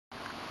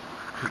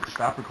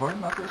stop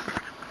recording after this?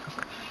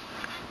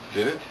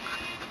 Did it?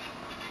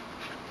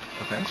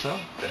 I think so.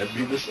 That'd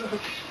be the stuff.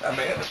 I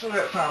mean, I still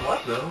have time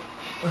left though.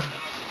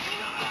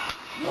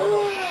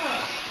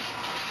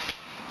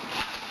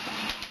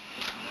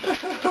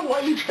 Why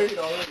you trade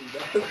already,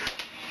 dog?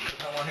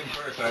 I want him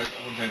first, I wasn't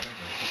paying attention.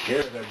 I'm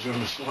scared of that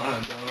Junior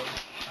Swan, dog.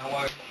 I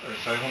want him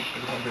first, I just want to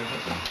pay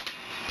attention.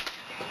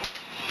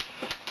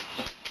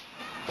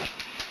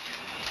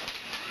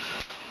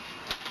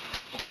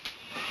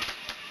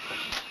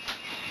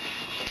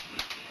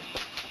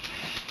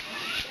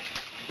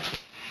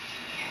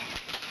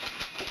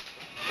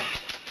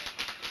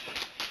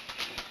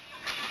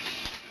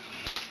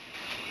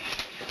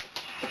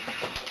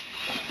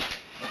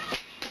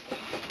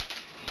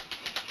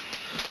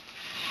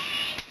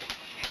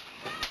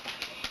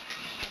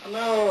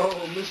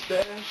 Hello, Miss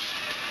Dash.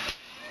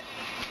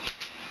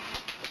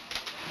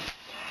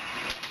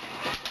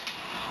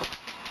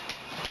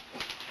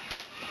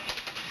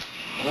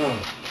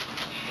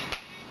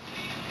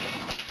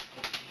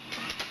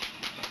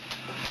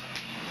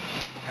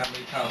 How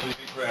many times we eat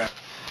crap?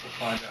 We'll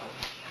find out.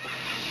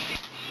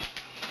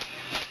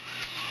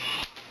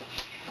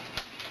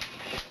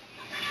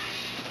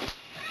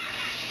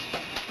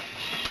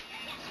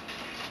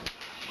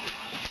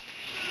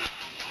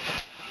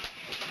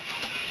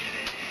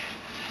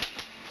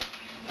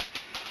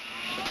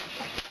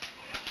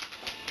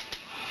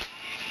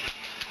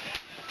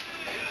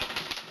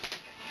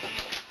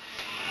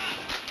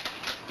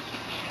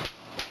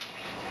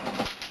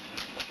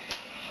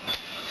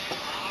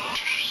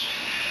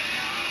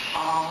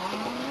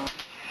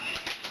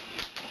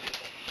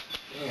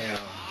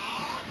 Damn.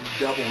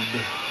 Doubled.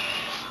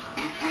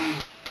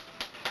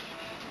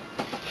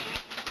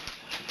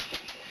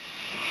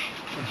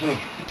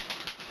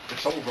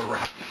 It's over,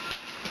 Rock.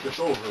 It's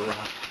over,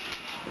 Rock.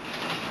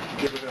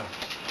 Give it up.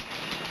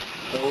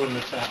 Throw in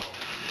the towel.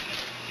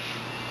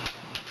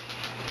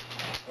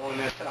 Throw in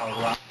that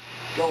towel, Rock.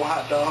 Go,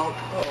 hot dog.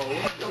 Oh,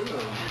 what you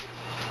doing?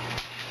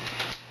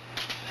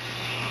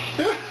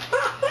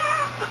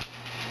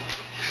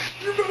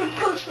 You better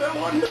curse that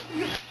one.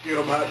 Get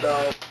him, hot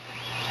dog.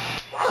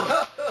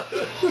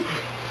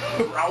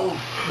 Ralph.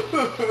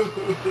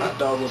 Hot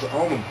dog was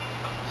on him.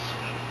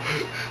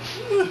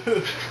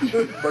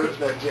 Burst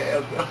that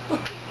jazz,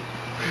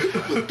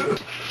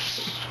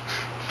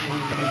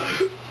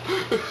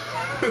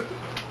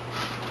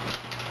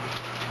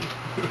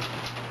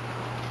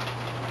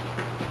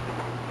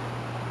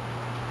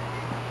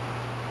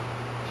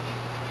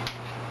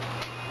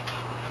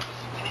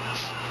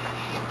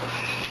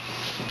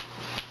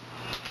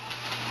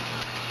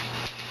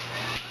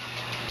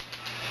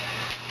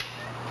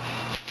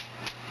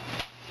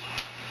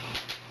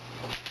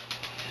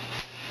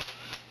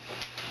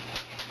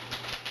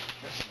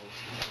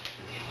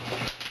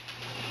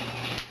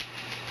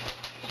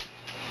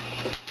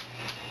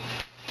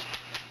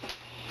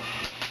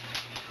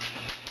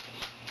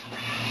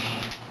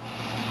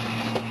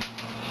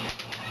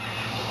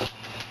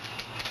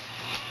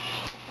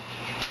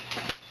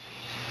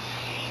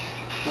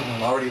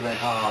 already went,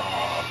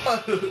 oh.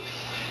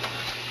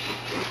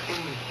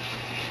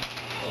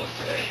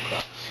 Okay,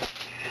 crops.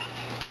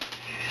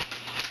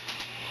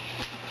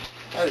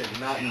 That is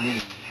not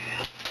me.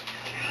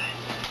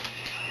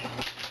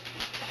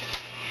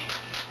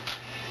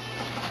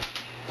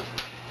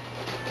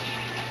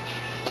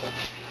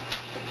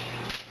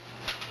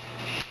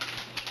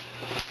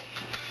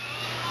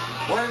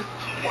 What?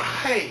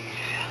 Why?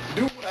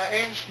 Do what I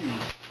asked you.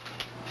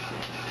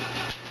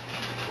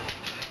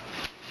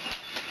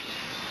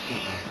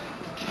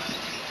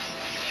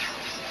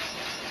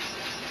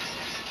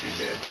 You're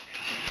dead.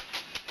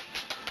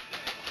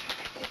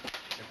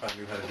 If I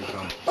knew how to do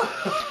combos.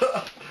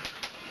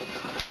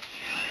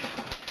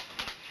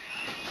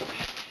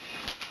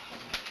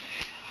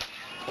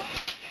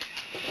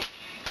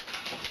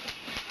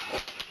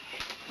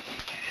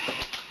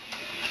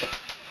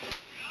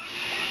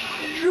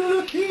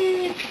 You're the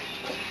king.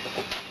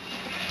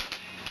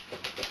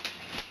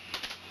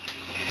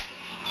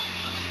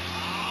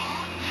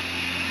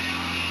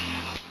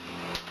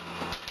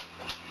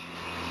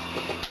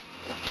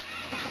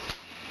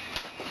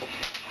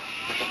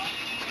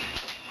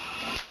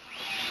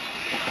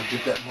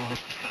 Get that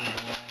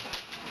motherfucker.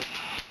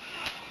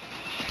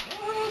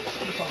 What?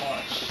 There's so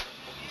much.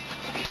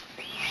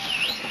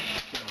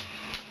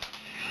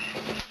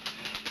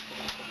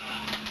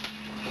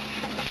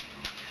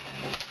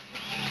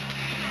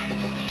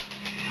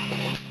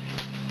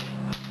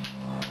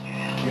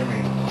 Gimme.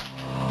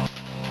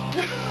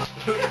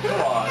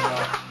 Come on, no.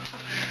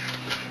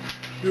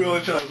 You really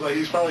trying to say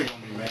he's probably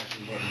gonna be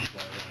mashing buttons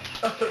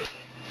by then.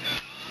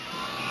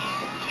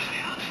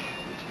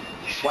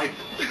 Swipe it.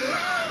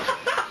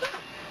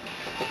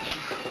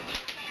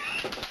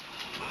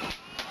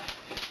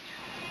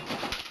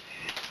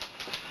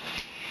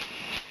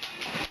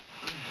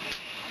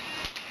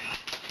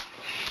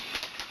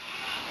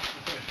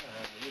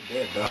 You're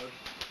dead, dog.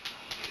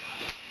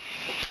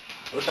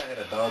 I wish I had a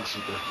dog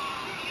super.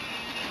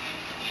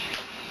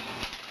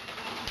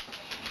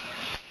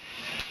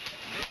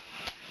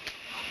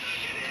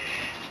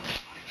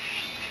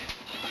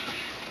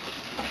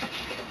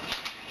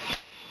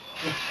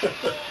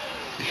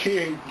 He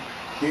ain't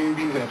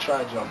even gonna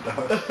try jump,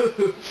 dog.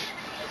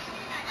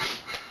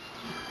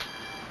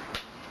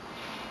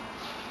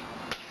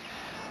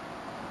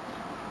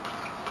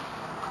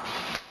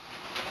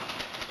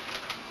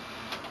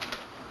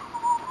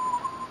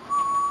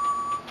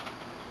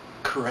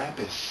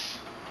 Krampus.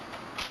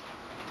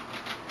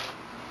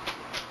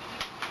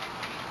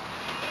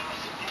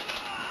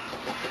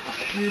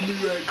 Give me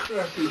that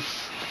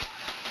Krampus.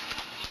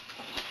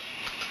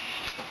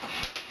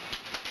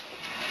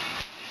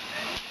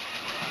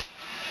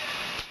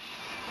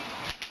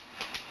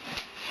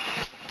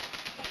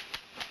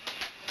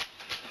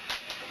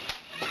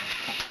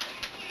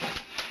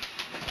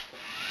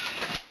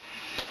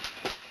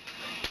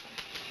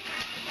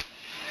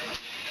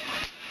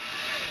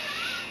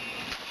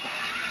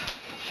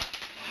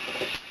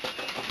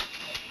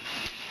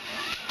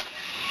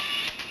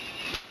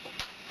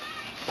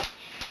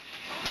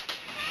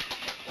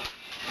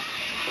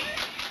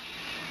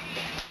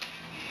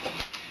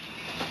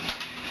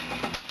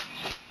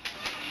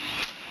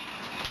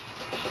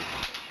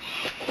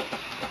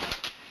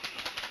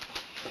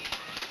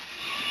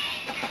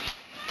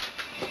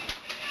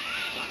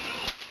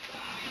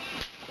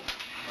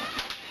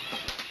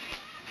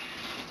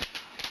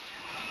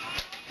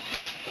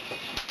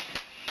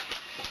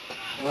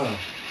 No,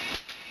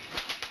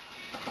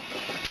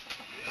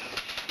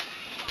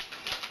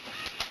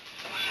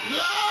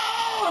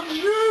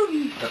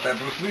 June! Got that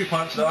Bruce Lee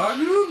punch, dog.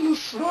 June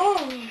was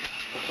strong.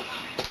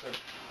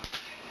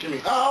 Give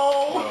me.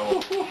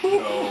 Oh!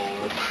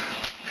 No.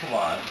 Come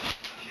on.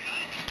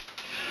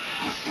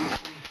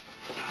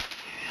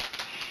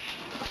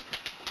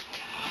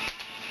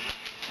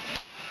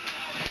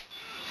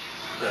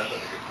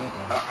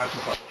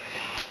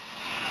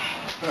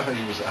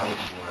 He was out, boy.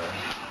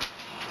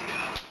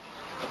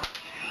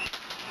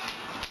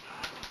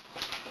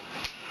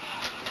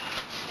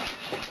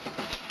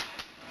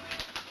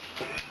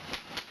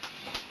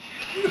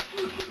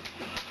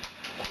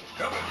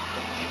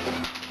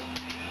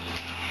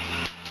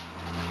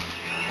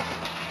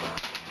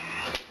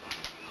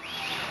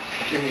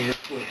 Give me his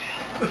foot.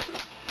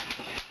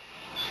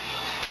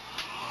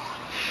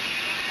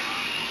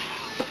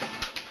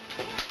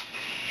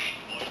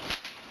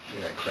 Give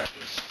me that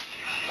crackers.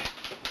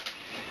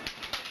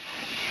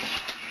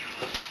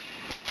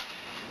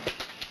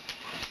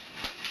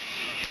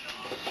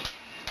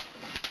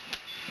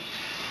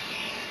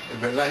 You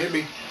better not hit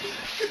me.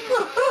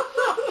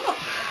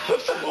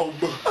 Oh,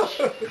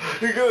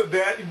 You're good,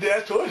 Dad. You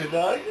dash towards it,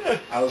 dog.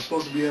 I was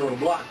supposed to be able to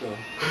block, though.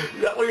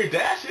 Is that where you're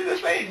dashing?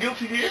 This man ain't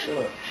guilty here. Shut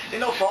up. Ain't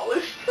no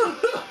faultless.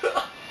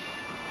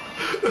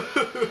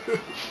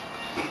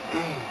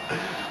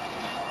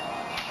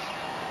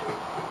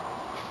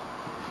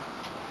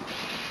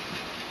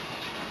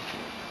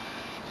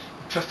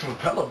 Touch the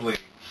propeller blade.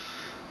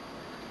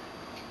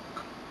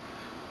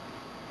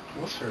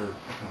 What's her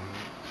fucking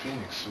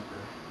Phoenix super?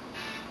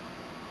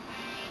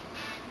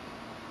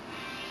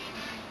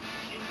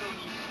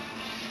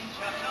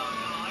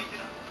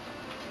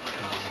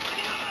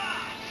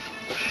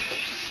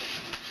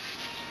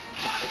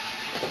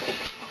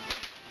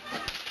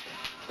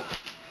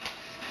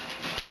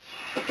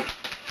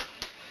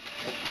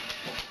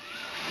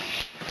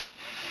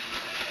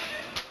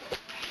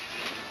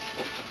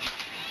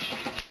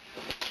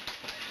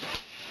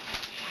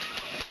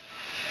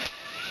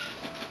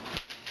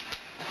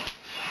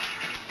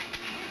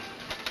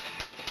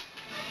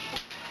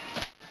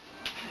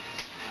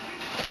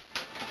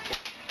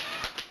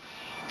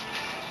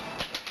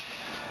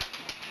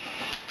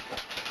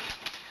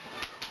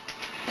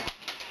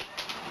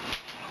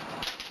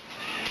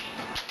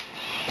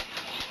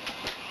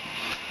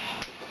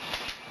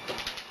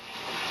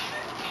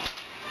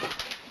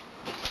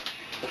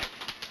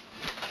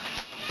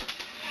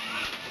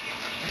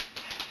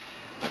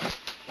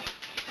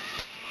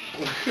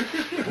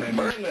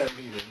 Burn that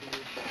meter.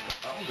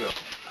 I'll go.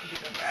 I'll get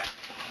that back.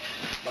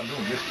 I'm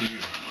doing this to you.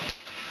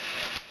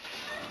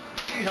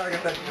 See how I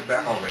got that meter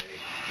back already?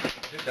 I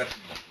did that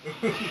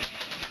to you.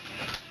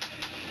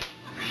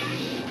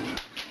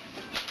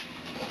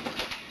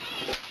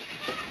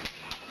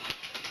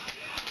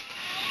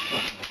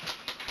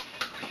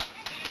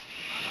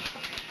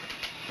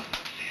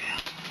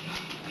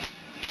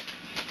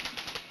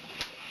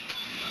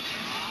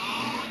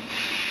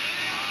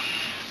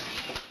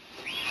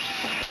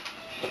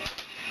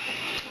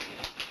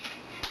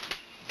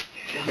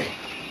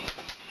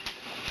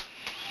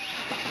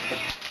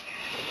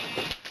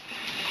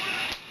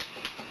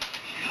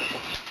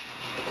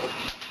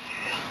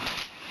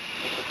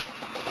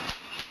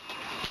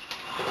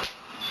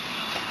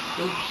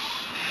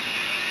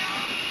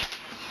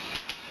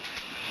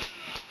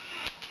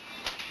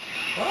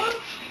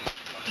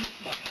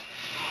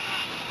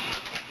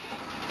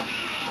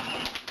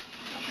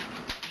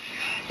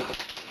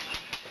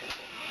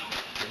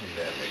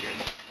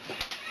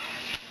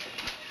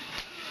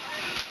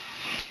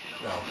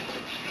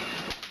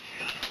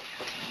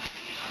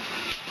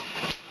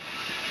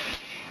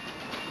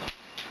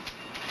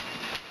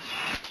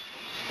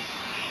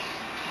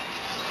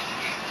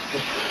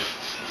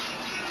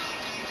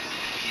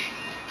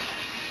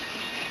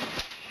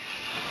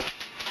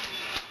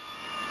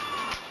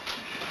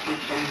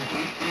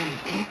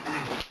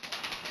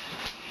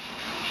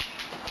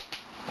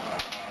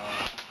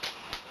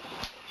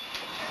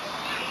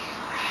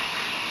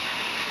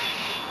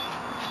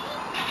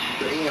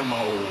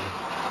 ammo.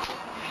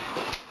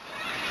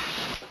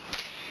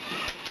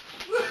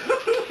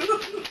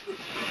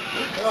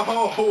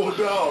 Oh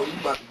no, you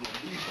about to get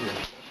decent.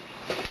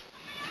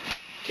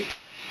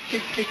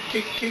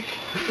 Kick.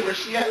 Where's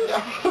she at,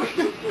 dog?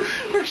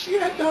 Where's she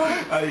at,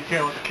 dog? Oh, you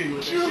can't want the key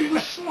with Jim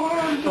the slime I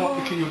want the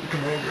dog. key with the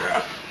command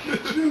grab.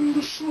 Jim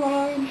the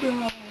slime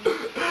dog.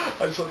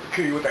 I just want the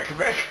key with that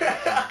command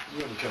grab.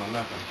 You ain't killing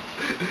nothing.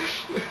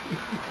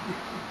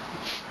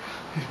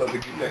 He's about to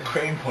get that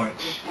crane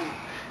punch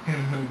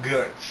in the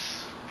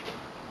guts.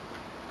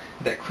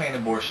 That crane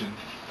abortion.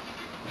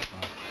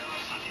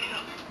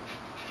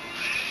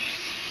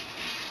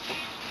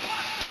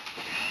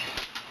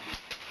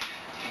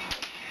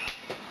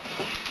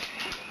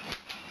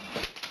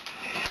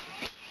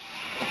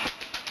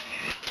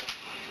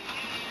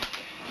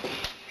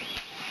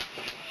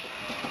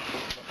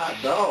 Hot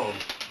dog.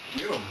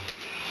 Get him.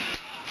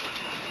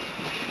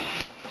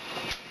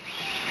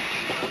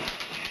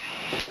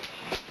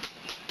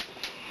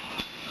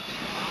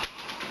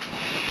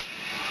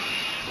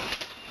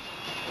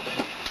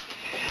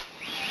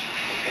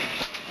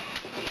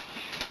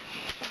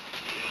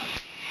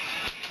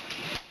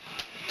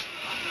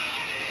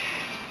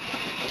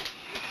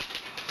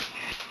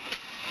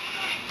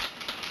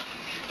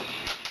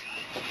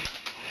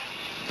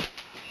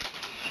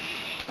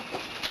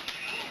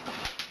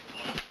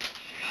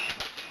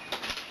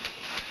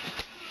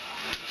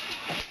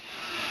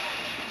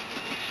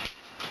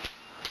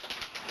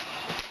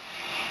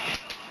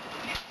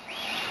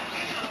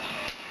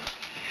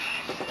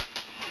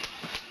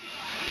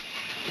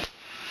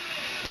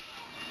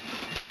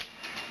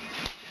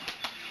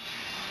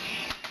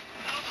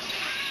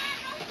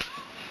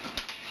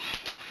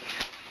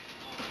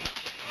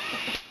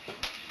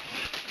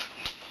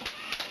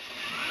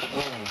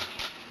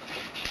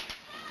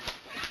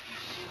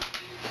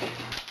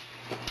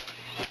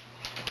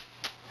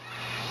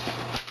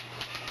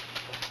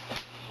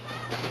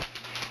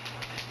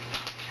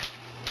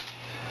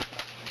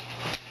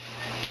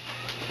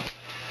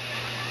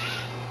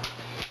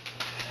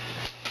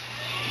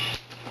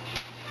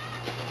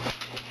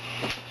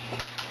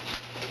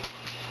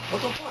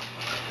 What the fuck?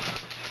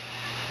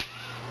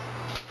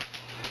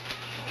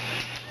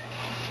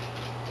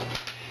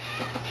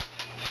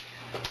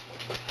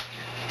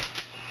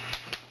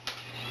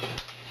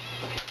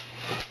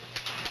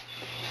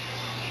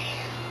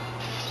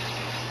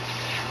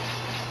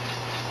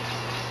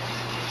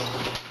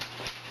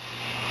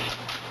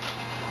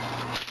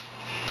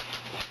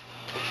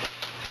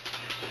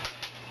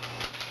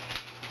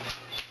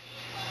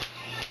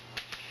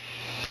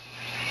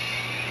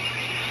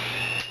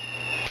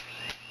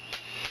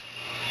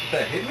 Did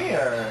that hit me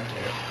or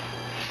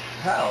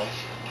how?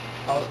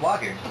 I was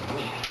blocking.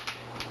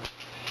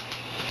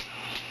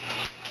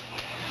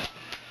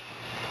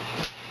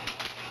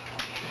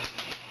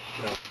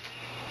 No.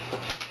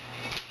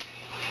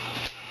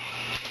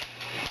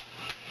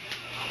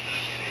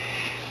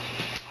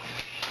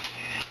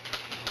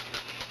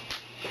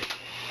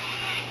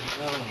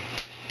 Oh.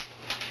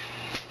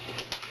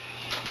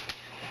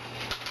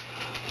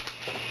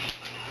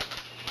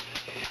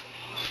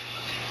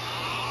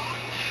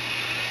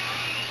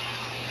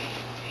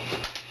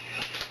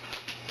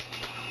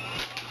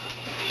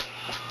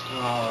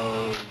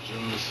 Oh,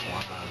 Jimmy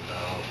Swan,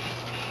 dog.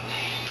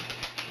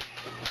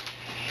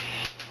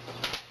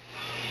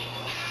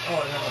 Oh, I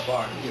got a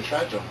bar. You can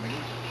try jump,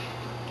 nigga.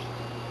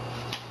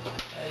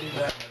 I do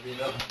not have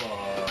enough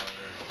bar.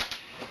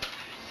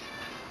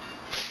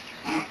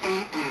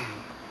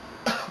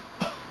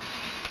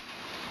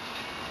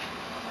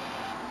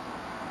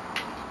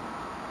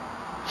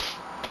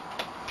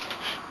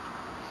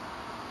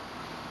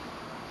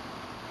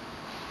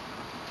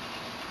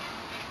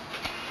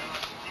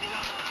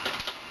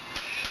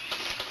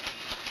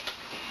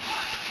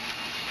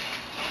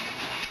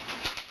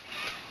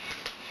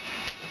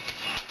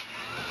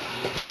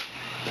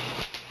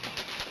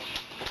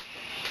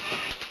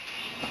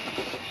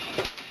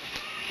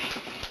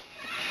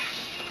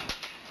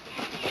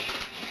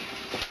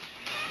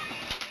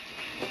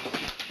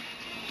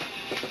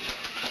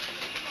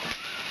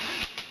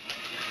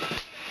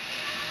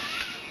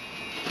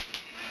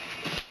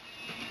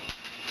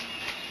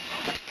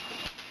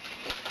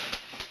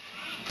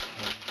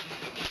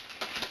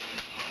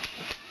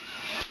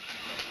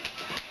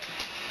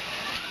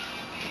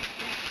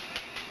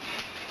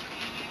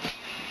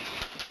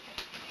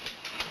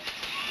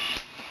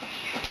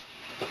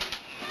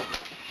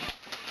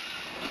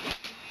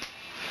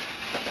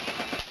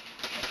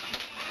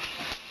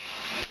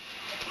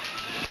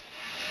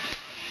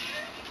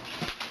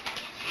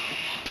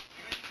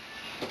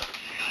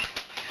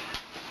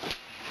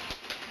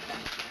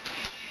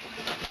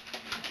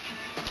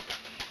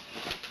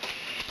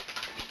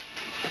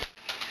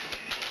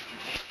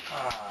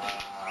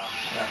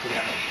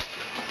 Yeah.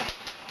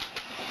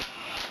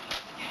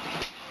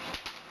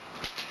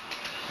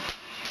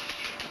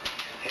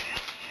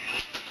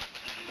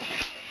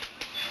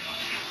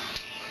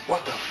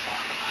 What the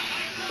fuck?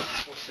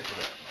 So sick of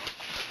that.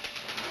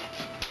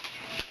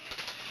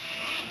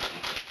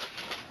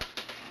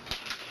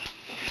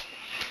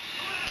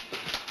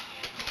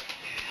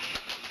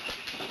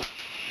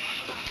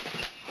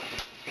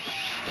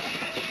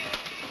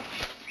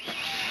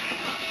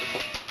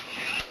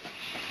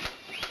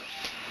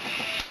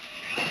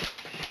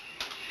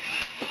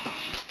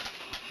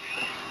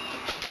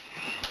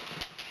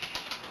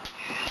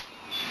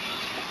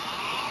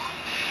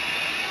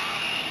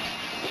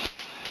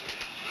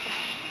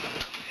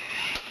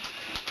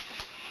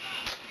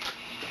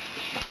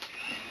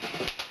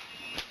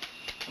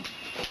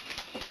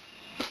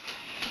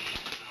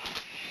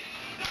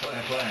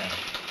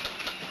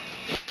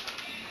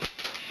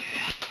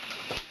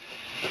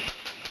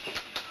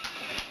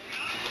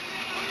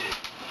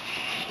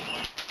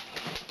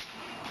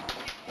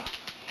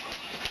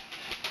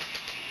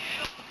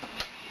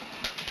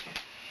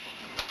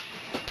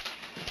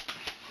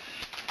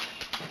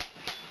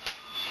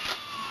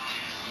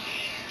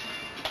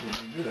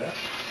 Didn't do that.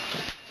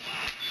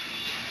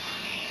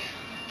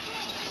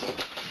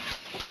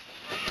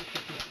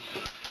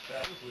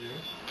 That was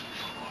weird.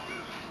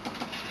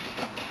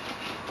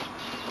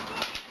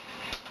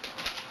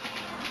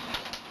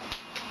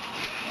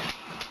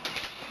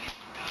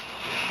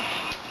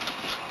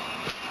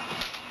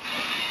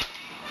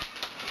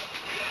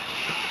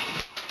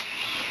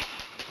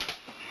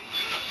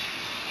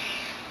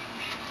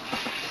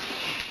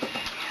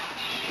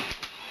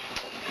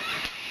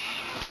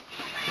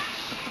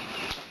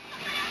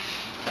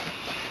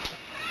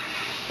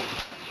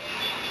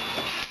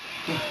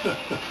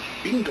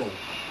 Bingo.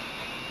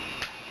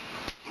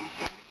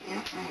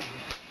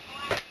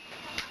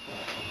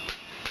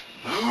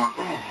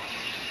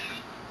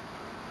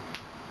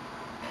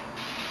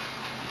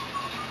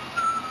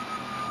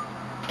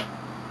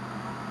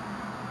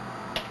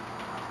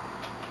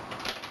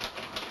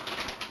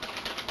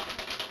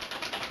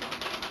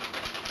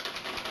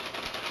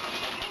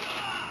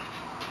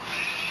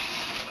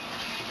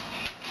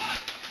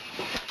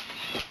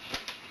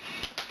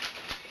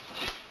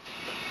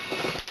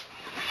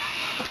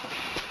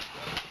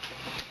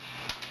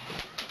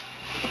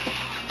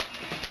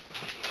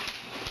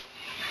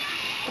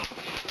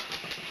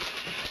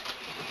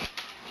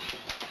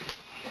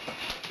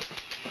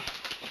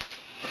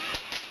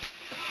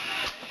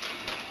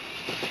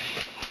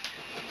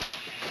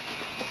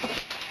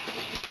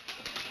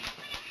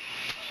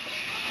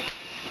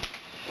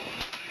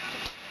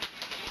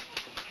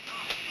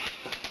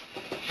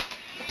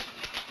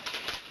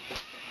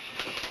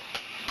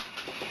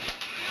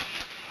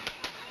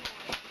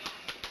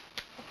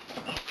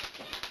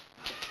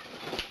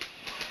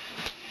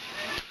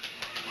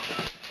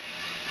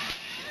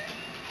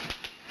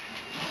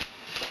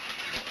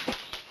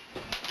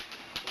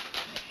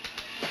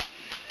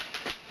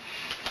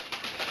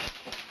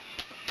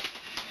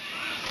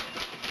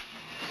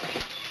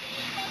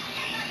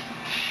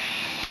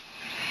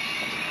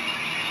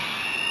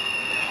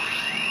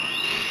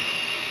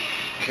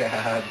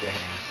 God damn.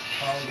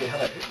 I don't get how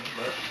that hit me,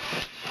 but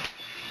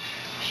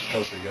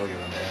Supposed to yo-yo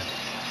in there.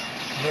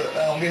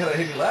 I don't get how that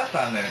hit me last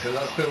time then, because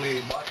I was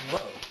clearly blocking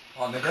low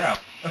on the ground.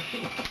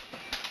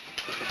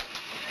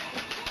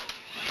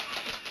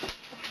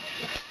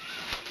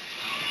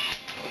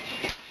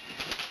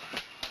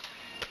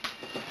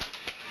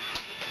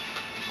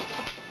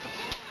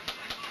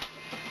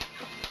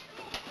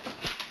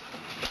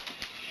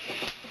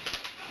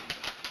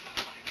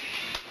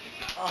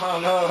 Oh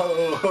no!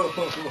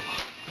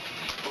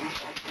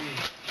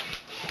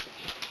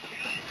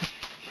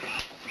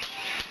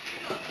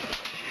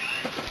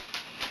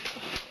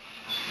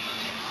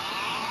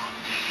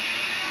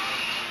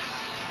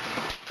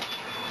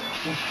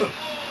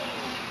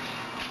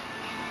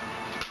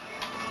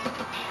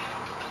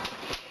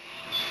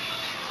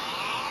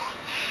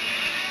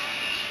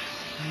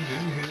 You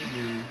didn't hit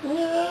me.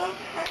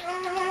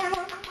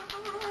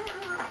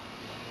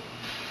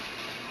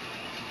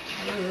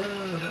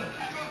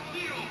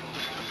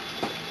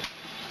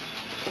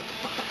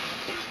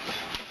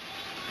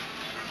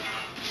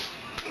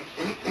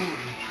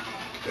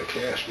 The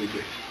cash we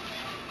get.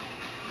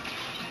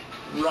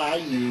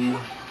 Ryu.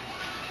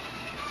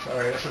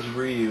 Sorry, that says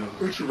Ryu.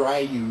 It's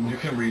Ryu. You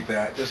can read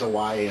that. There's a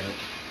Y in it.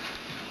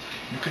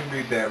 You can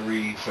read that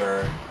Re,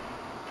 sir.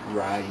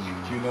 Ryu.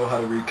 You know how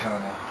to read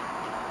kana.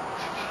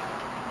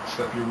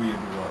 Step your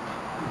weeaboo up.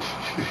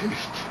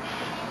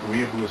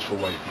 Weeaboo is for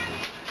white people.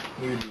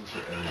 Weeaboo is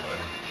for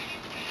everybody.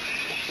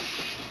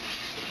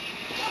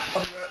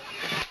 Uppercut.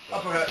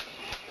 Uppercut.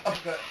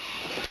 Uppercut.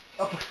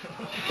 Uppercut.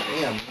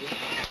 Damn.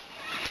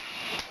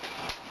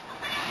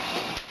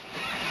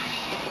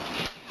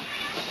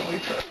 Oh, you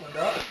trembling,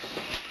 dog.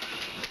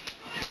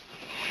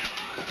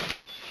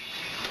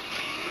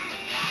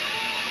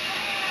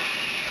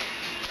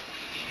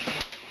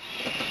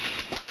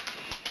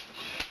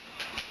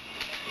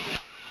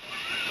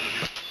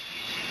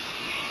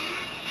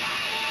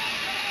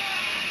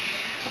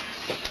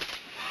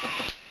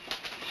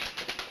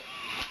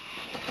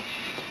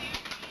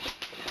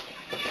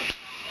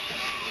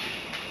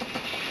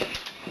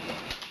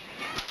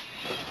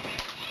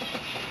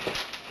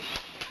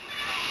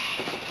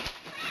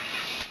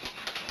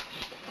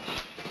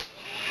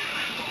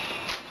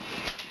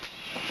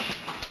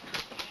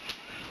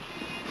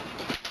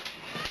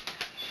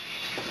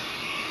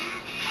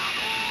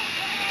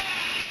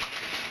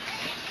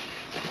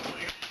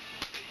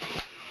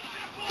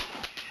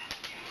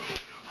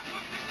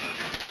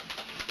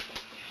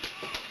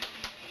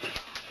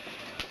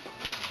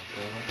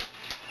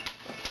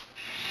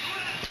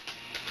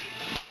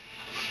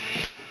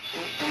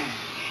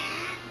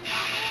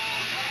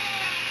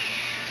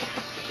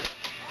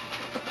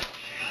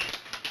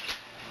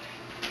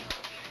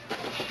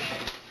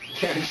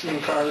 Can't you see the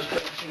cars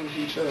crashing into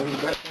each other in the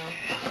background?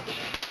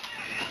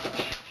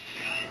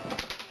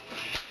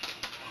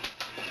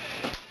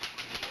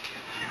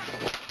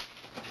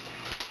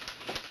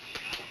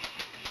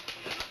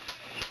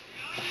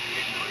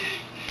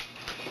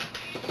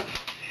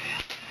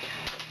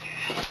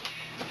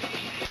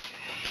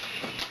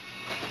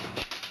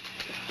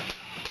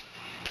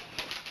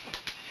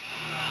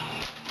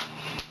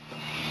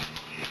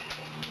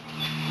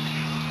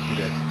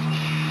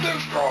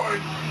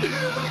 Lord.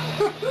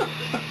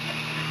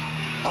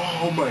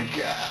 Oh my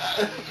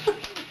God.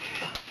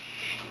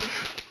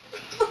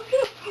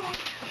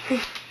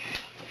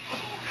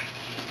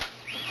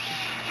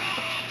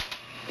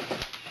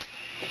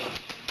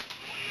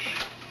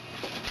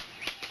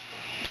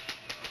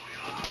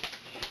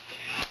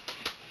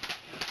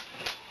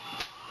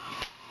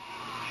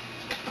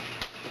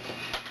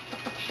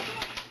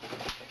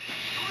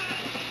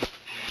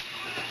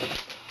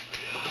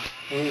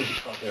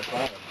 Caught that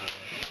fire.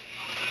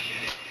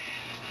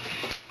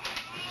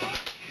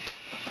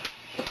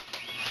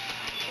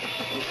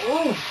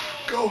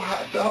 Oof, go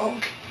hot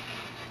dog.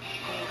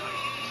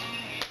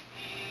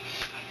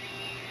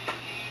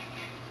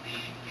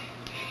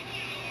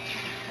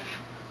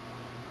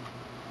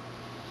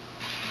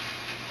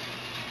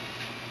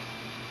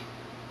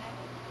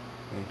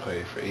 Let me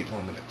play for 8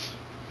 more minutes.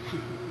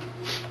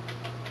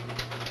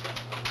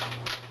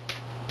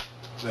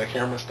 Is that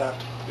camera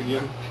stopped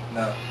again?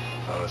 No.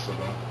 Oh, it's still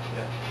going?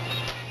 Yeah.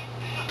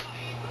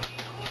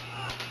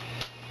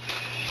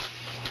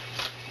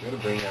 Gotta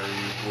bring that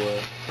reused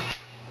wood.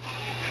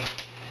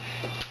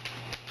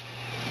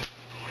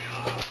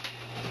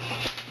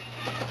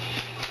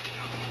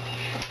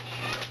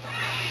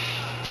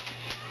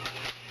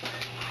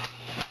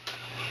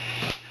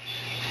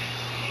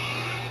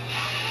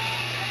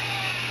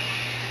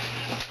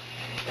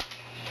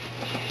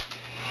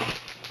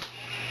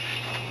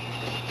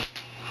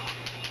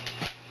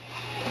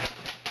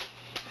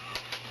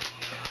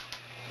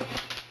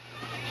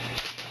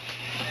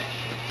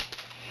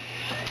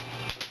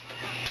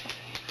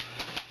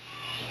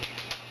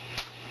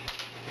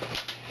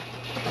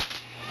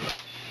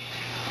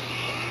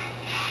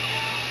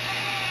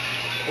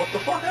 What the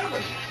fuck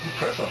happened? You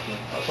press something.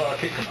 I saw a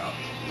kick come out.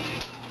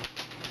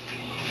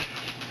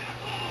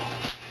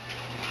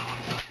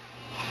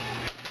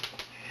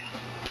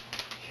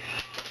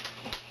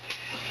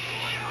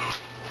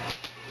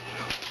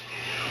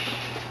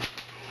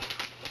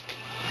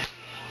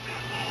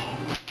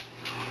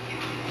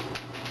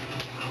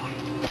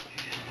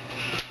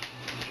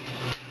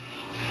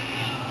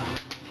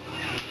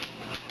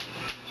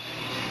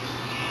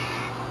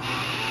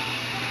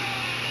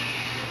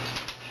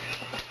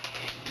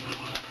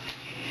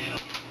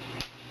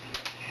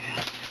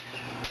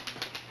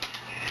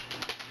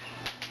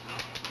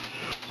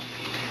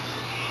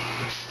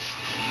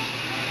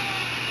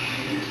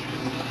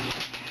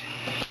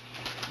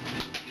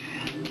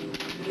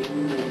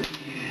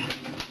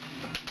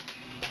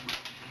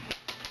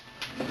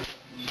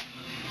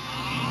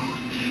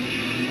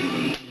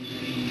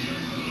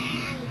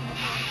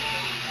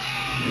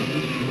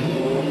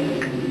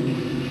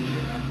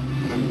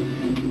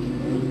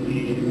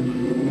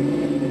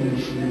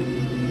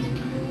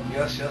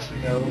 Yes, we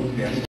know. Yes.